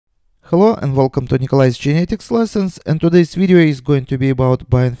Hello and welcome to Nikolai's genetics lessons, and today's video is going to be about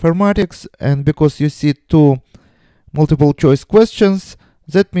bioinformatics. And because you see two multiple choice questions,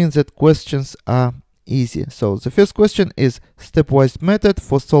 that means that questions are easy. So the first question is stepwise method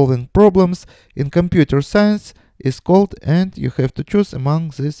for solving problems in computer science is called, and you have to choose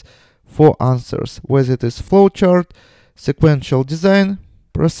among these four answers, whether it is flowchart, sequential design,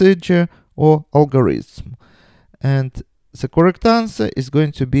 procedure, or algorithm. And the correct answer is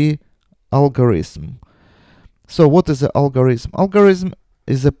going to be algorithm. So what is an algorithm? Algorithm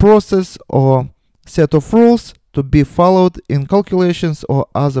is a process or set of rules to be followed in calculations or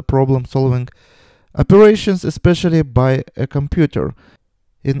other problem-solving operations, especially by a computer.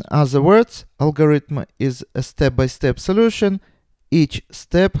 In other words, algorithm is a step-by-step solution. Each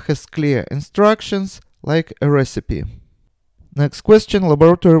step has clear instructions, like a recipe. Next question: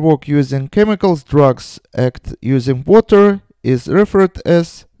 laboratory work using chemicals, drugs act using water is referred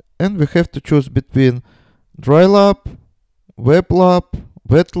as, and we have to choose between dry lab, wet lab,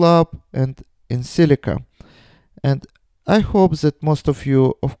 wet lab, and insilico. And I hope that most of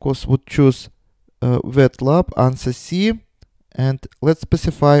you, of course, would choose wet lab, answer C, and let's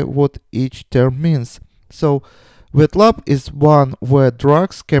specify what each term means. So wet lab is one where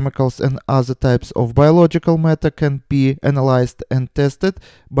drugs, chemicals, and other types of biological matter can be analyzed and tested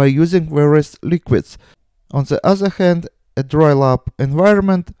by using various liquids. On the other hand, a dry lab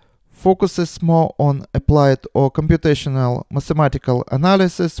environment focuses more on applied or computational mathematical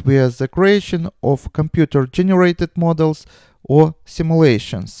analysis via the creation of computer-generated models or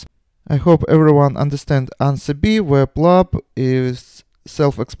simulations. I hope everyone understands answer B, where lab is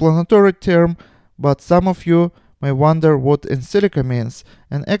self-explanatory term, but some of you may wonder what insilico means.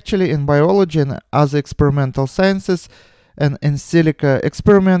 And actually in biology and other experimental sciences, an insilico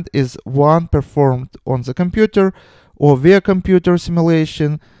experiment is one performed on the computer or via computer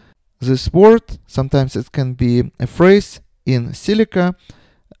simulation. This word, sometimes it can be a phrase, in silico,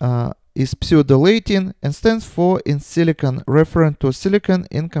 is pseudo-Latin and stands for in silicon, referring to silicon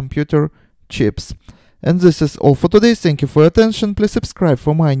in computer chips. And this is all for today. Thank you for your attention. Please subscribe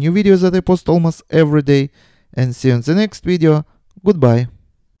for my new videos that I post almost every day. And see you in the next video. Goodbye.